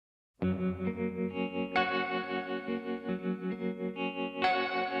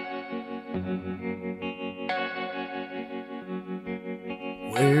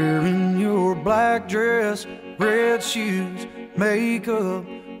Wearing your black dress, red shoes, makeup,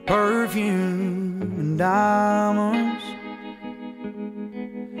 perfume, and diamonds.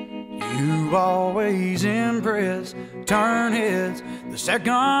 You always impress, turn heads the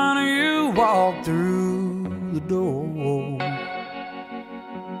second you walk through the door.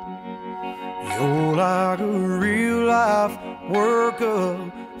 You're like a real life work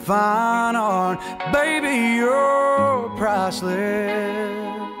of fine art, baby, you're priceless.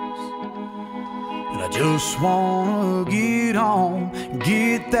 And I just wanna get home,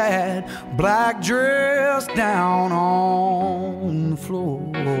 get that black dress down on the floor.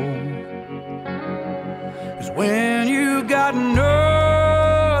 'Cause when you got nothing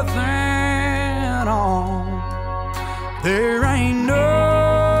on, there ain't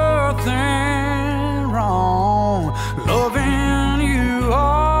nothing wrong loving you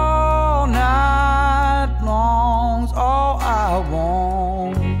all night long's all I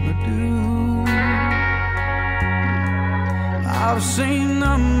wanna do. I've seen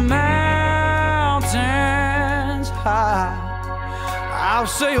the mountains high, I've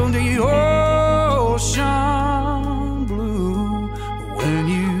sailed the ocean blue, but when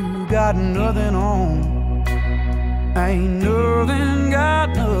you got nothing on, ain't nothing got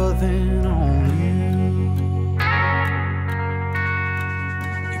nothing on you.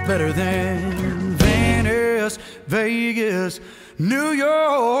 You're better than Venice, Vegas, New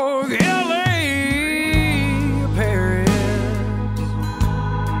York, LA, Paris.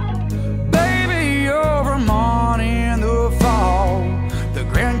 Baby, you're Vermont in the fall, the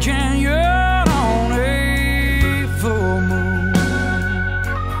Grand Canyon on a full moon.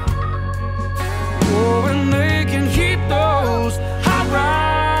 Oh, and they can keep those high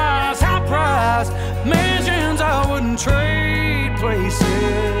price mansions. I wouldn't trade places.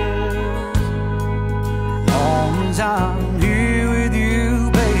 Long as I'm here with you,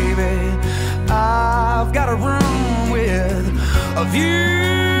 baby, I've got a room with a view.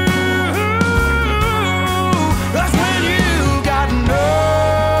 That's when you got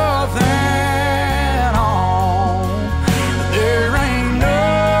nothing on, there ain't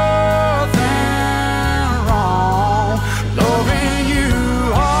nothing wrong loving you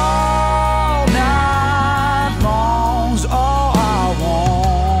all night long's all I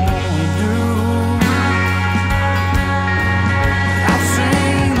wanna do. I've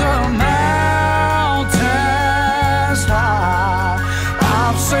seen the mountains high,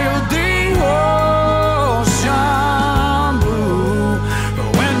 I've sailed the ocean blue, but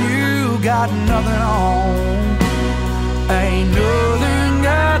when you got nothing on, ain't nothing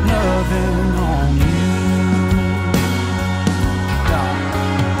got nothing on you.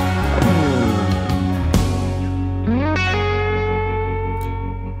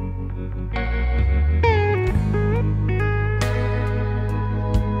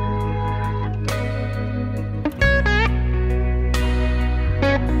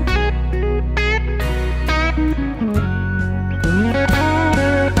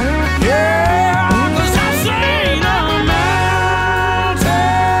 Yeah, 'cause I've seen the mountains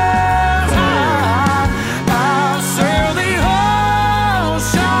high, I've sailed the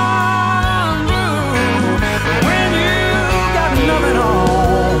ocean blue. When you got nothing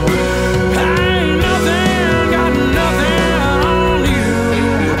on, ain't nothing got nothing on you.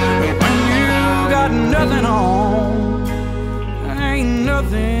 When you got nothing on, ain't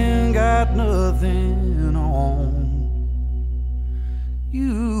nothing got nothing on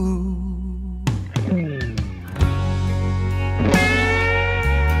you.